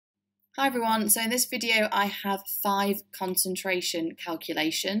Hi everyone, so in this video I have 5 concentration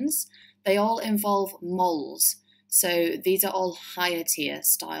calculations. They all involve moles, so these are all higher tier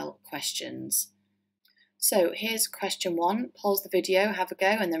style questions. So here's question 1, pause the video, have a go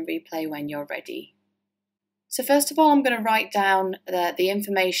and then replay when you're ready. So first of all I'm going to write down the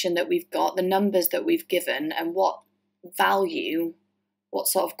information that we've got, the numbers that we've given and what value, what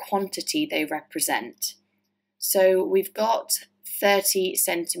sort of quantity they represent. So we've got 30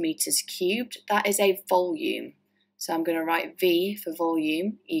 centimetres cubed, that is a volume. So I'm going to write V for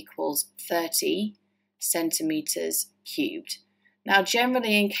volume equals 30 centimetres cubed. Now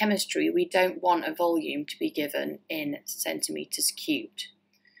generally in chemistry we don't want a volume to be given in centimetres cubed.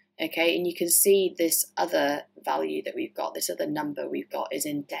 Okay, and you can see this other value that we've got, this other number we've got is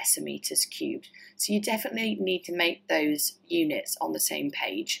in decimeters cubed. So you definitely need to make those units on the same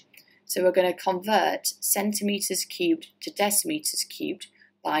page. So we're going to convert centimetres cubed to decimeters cubed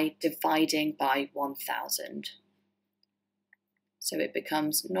by dividing by 1000. So it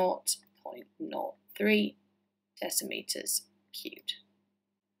becomes 0.03 decimeters cubed.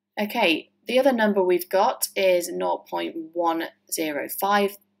 Okay, the other number we've got is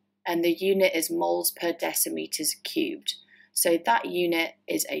 0.105 and the unit is moles per decimeters cubed. So that unit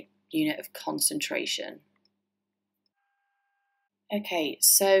is a unit of concentration. Okay,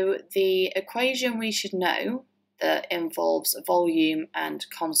 so the equation we should know that involves volume and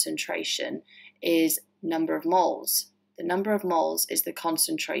concentration is number of moles. The number of moles is the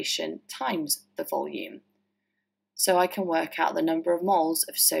concentration times the volume. So I can work out the number of moles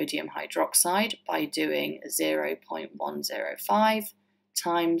of sodium hydroxide by doing 0.105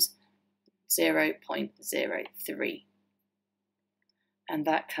 times 0.03. And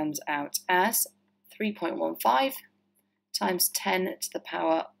that comes out as 3.15 times 10 to the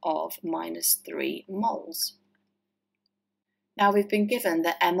power of minus 3 moles. Now we've been given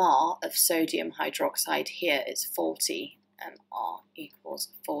the MR of sodium hydroxide here is 40, MR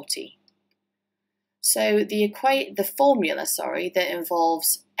equals 40. So the formula that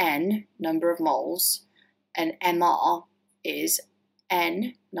involves N, number of moles, and MR is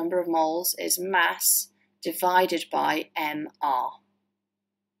N, number of moles, is mass divided by MR.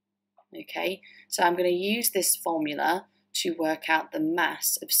 Okay, so I'm going to use this formula to work out the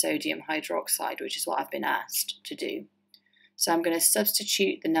mass of sodium hydroxide, which is what I've been asked to do. So I'm going to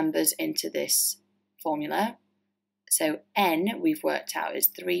substitute the numbers into this formula. So N we've worked out is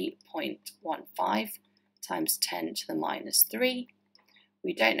 3.15 times 10 to the minus 3.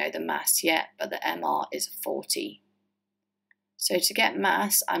 We don't know the mass yet, but the MR is 40. So to get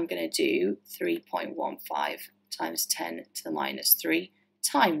mass, I'm going to do 3.15 times 10 to the minus 3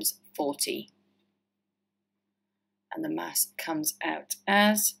 times 40. And the mass comes out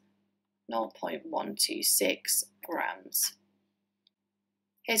as 0.126 grams.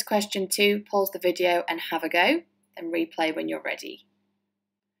 Here's question 2, pause the video and have a go, then replay when you're ready.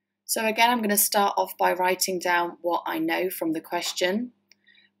 So again, I'm going to start off by writing down what I know from the question.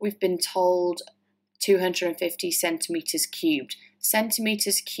 We've been told 250 centimetres cubed.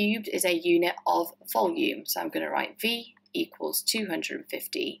 Centimetres cubed is a unit of volume, so I'm going to write V equals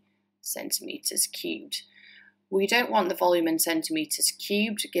 250 centimetres cubed. We don't want the volume in centimetres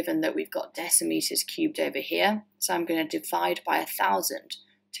cubed, given that we've got decimeters cubed over here, so I'm going to divide by 1000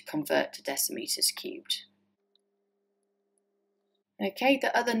 to convert to decimeters cubed. Okay,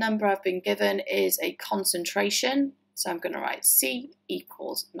 the other number I've been given is a concentration, so I'm going to write C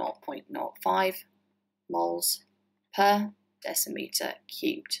equals 0.05 moles per decimeter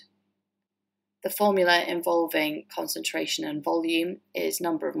cubed. The formula involving concentration and volume is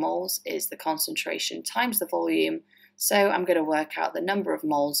number of moles is the concentration times the volume. So I'm going to work out the number of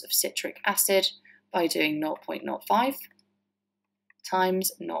moles of citric acid by doing 0.05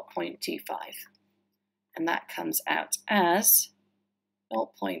 times 0.25. And that comes out as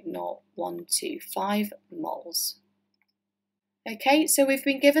 0.0125 moles. Okay, so we've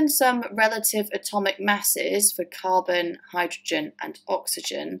been given some relative atomic masses for carbon, hydrogen and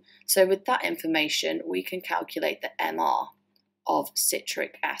oxygen. So with that information, we can calculate the MR of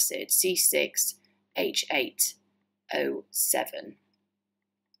citric acid, C6H8O7.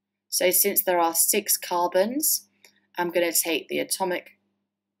 So since there are 6 carbons, I'm going to take the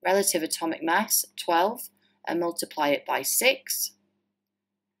relative atomic mass, 12, and multiply it by 6.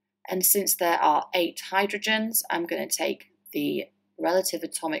 And since there are 8 hydrogens, I'm going to take the relative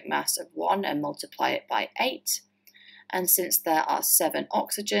atomic mass of 1 and multiply it by 8. And since there are 7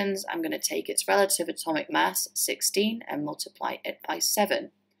 oxygens, I'm going to take its relative atomic mass, 16, and multiply it by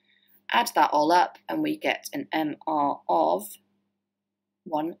 7. Add that all up and we get an MR of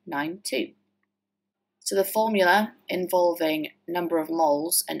 192. So the formula involving number of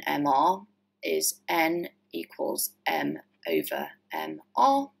moles and MR is N equals M over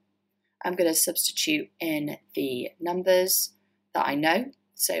MR. I'm going to substitute in the numbers that I know.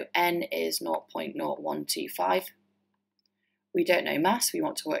 So N is 0.0125. We don't know mass, we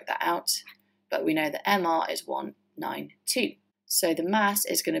want to work that out, but we know that MR is 192. So the mass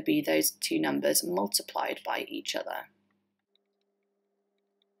is going to be those two numbers multiplied by each other.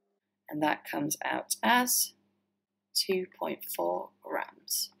 And that comes out as 2.4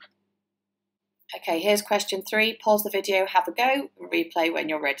 grams. Okay, here's question 3. Pause the video, have a go, and replay when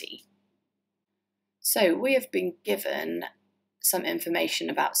you're ready. So we have been given some information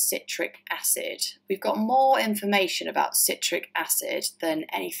about citric acid. We've got more information about citric acid than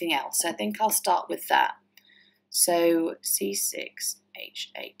anything else. So I think I'll start with that. So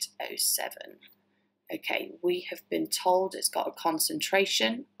C6H8O7. Okay, we have been told it's got a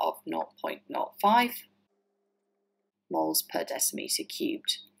concentration of 0.05 moles per decimeter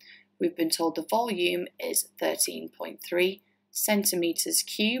cubed. We've been told the volume is 13.3 centimeters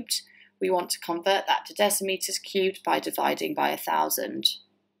cubed. We want to convert that to decimeters cubed by dividing by 1,000.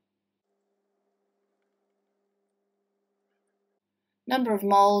 Number of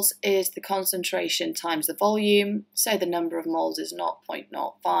moles is the concentration times the volume, so the number of moles is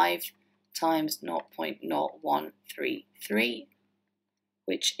 0.05 times 0.0133,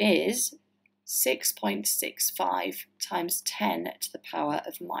 which is 6.65 times 10 to the power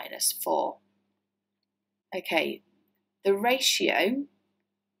of -4. Okay, the ratio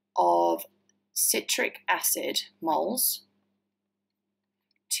of citric acid moles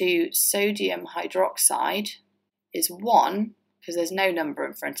to sodium hydroxide is 1, because there's no number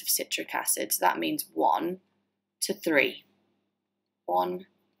in front of citric acid, so that means 1 to 3. 1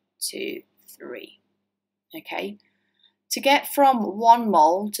 to 3. Okay, to get from 1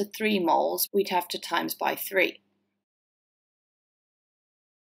 mole to 3 moles, we'd have to times by 3.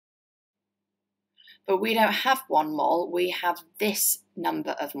 But we don't have 1 mole, we have this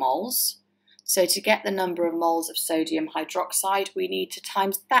number of moles. So to get the number of moles of sodium hydroxide, we need to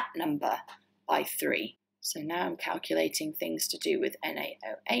times that number by 3. So now I'm calculating things to do with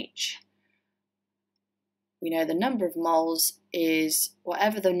NaOH. We know the number of moles is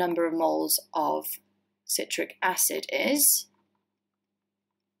whatever the number of moles of citric acid is,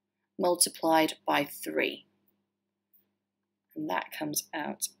 multiplied by 3. And that comes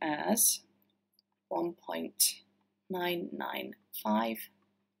out as 1.995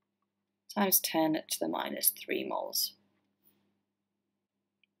 times 10 to the -3 moles.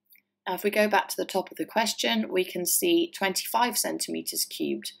 Now if we go back to the top of the question, we can see 25 centimeters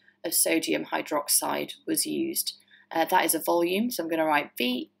cubed of sodium hydroxide was used. That is a volume, so I'm going to write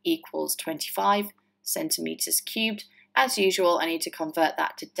V equals 25 centimeters cubed. As usual, I need to convert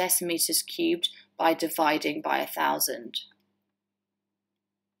that to decimeters cubed by dividing by 1,000.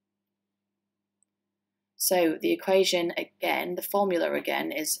 So the equation again, the formula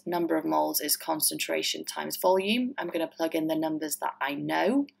again, is number of moles is concentration times volume. I'm going to plug in the numbers that I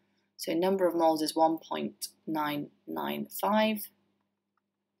know. So number of moles is 1.995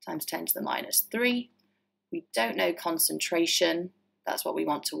 times 10 to the -3. We don't know concentration, that's what we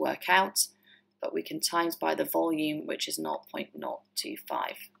want to work out, but we can times by the volume, which is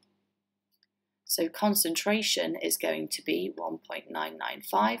 0.025. So concentration is going to be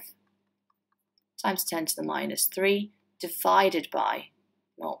 1.995 times 10 to the -3 divided by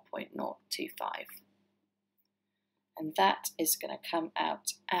 0.025. And that is going to come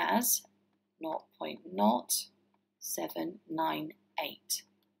out as 0.0798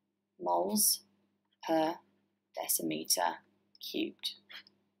 moles per decimeter cubed.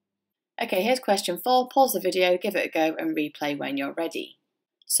 Okay, here's question 4. Pause the video, give it a go and replay when you're ready.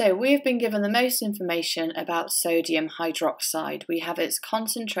 So we have been given the most information about sodium hydroxide. We have its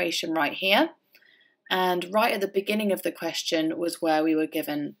concentration right here, and right at the beginning of the question was where we were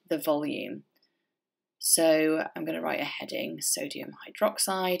given the volume. So I'm going to write a heading, sodium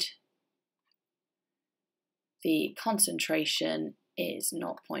hydroxide. The concentration is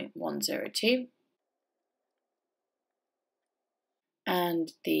 0.102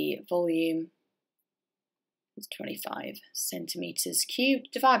 and the volume is 25 centimeters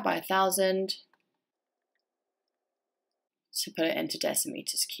cubed. Divide by 1,000 to put it into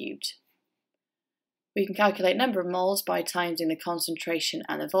decimeters cubed. We can calculate number of moles by timesing the concentration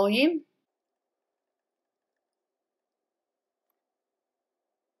and the volume.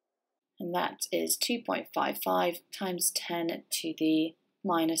 And that is 2.55 times 10 to the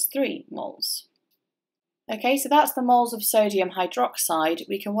 -3 moles. Okay, so that's the moles of sodium hydroxide.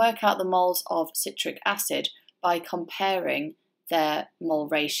 We can work out the moles of citric acid by comparing their mole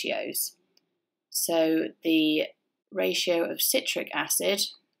ratios. So the ratio of citric acid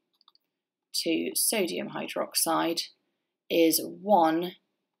to sodium hydroxide is 1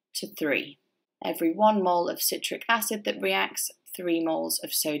 to 3. Every 1 mole of citric acid that reacts, 3 moles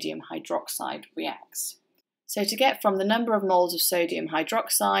of sodium hydroxide reacts. So to get from the number of moles of sodium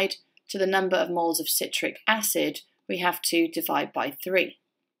hydroxide to the number of moles of citric acid, we have to divide by 3.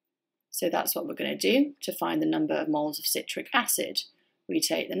 So that's what we're going to do to find the number of moles of citric acid. We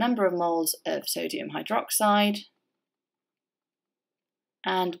take the number of moles of sodium hydroxide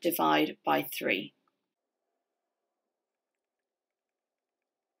and divide by 3.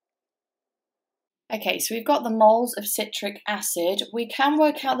 Okay, so we've got the moles of citric acid. We can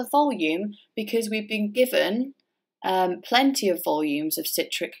work out the volume because we've been given plenty of volumes of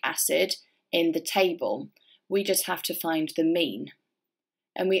citric acid in the table. We just have to find the mean.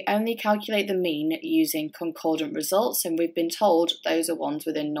 And we only calculate the mean using concordant results, and we've been told those are ones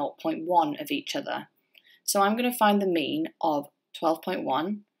within 0.1 of each other. So I'm going to find the mean of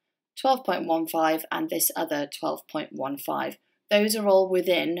 12.1, 12.15 and this other 12.15. Those are all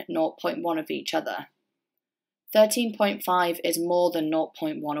within 0.1 of each other. 13.5 is more than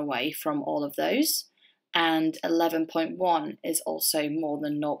 0.1 away from all of those, and 11.1 is also more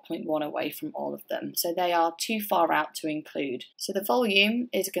than 0.1 away from all of them. So they are too far out to include. So the volume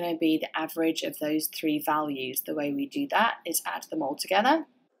is going to be the average of those 3 values. The way we do that is add them all together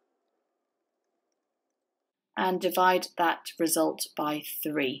and divide that result by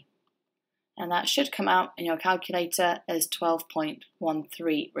 3. And that should come out in your calculator as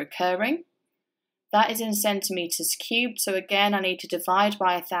 12.13 recurring. That is in centimetres cubed, so again I need to divide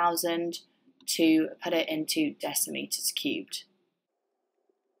by 1,000 to put it into decimeters cubed.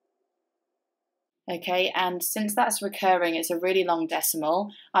 Okay, and since that's recurring, it's a really long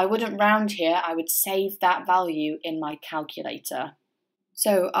decimal, I wouldn't round here, I would save that value in my calculator.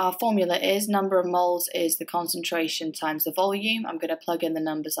 So our formula is number of moles is the concentration times the volume. I'm going to plug in the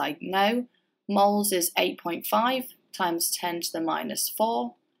numbers I know. Moles is 8.5 times 10 to the minus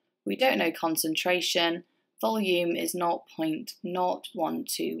 4. We don't know concentration. Volume is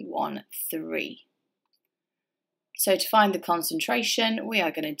 0.01213. So to find the concentration, we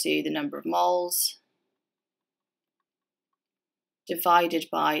are going to do the number of moles divided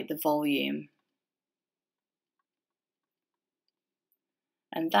by the volume.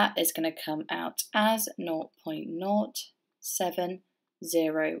 And that is going to come out as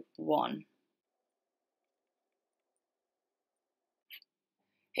 0.0701.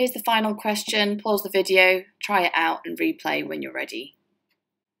 Here's the final question. Pause the video, try it out and replay when you're ready.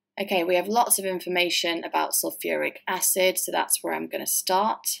 Okay, we have lots of information about sulfuric acid, so that's where I'm going to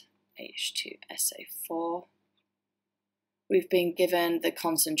start. H2SO4. We've been given the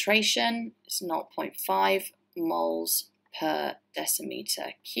concentration, it's 0.5 moles per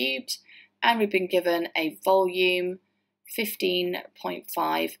decimeter cubed, and we've been given a volume,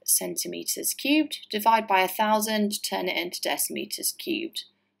 15.5 centimeters cubed. Divide by 1,000, turn it into decimeters cubed,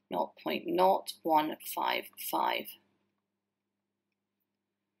 0.0155.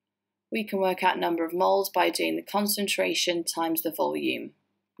 We can work out number of moles by doing the concentration times the volume,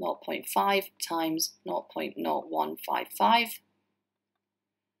 0.5 times 0.0155,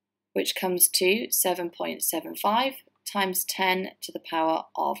 which comes to 7.75 times 10 to the power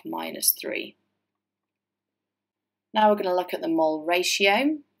of minus 3. Now we're going to look at the mole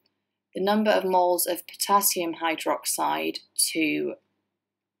ratio. The number of moles of potassium hydroxide to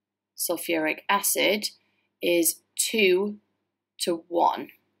sulfuric acid is 2 to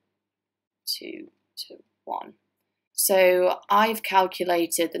 1. 2 to 1. So I've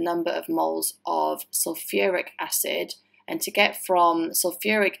calculated the number of moles of sulfuric acid, and to get from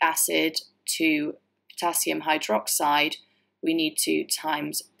sulfuric acid to potassium hydroxide, we need to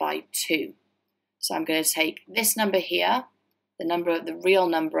times by 2. So I'm going to take this number here, the real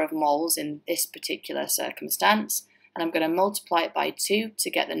number of moles in this particular circumstance, and I'm going to multiply it by 2 to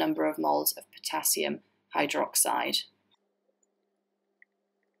get the number of moles of potassium hydroxide.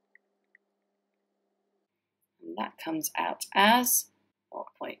 And that comes out as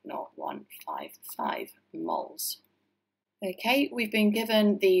 0.0155 moles. Okay, we've been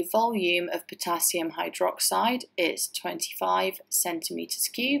given the volume of potassium hydroxide, it's 25 centimeters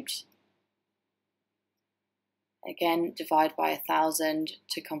cubed. Again, divide by 1,000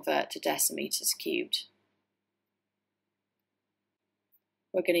 to convert to decimeters cubed.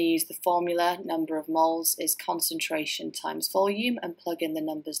 We're going to use the formula, number of moles is concentration times volume, and plug in the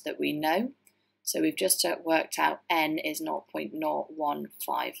numbers that we know. So we've just worked out N is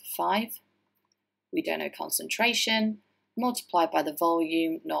 0.0155. We don't know concentration. Multiplied by the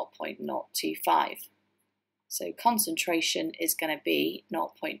volume, 0.025. So concentration is going to be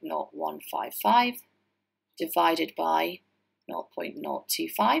 0.0155 divided by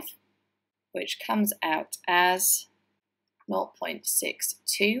 0.025, which comes out as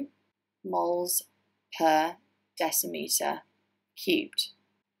 0.62 moles per decimeter cubed.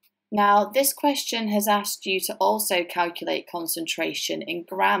 Now, this question has asked you to also calculate concentration in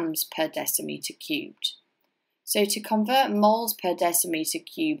grams per decimeter cubed. So to convert moles per decimeter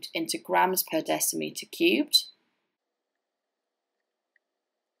cubed into grams per decimeter cubed,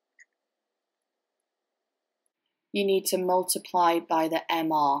 you need to multiply by the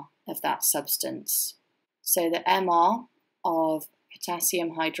MR of that substance. So the MR of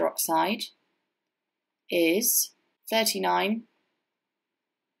potassium hydroxide is 39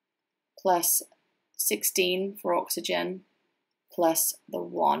 plus 16 for oxygen plus the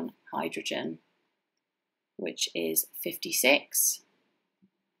 1 hydrogen, which is 56.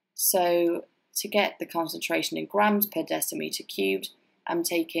 So to get the concentration in grams per decimeter cubed, I'm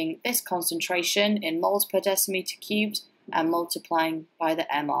taking this concentration in moles per decimeter cubed and multiplying by the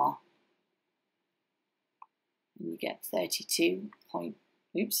MR. And you get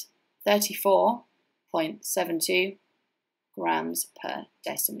 34.72 grams per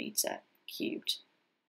decimeter cubed.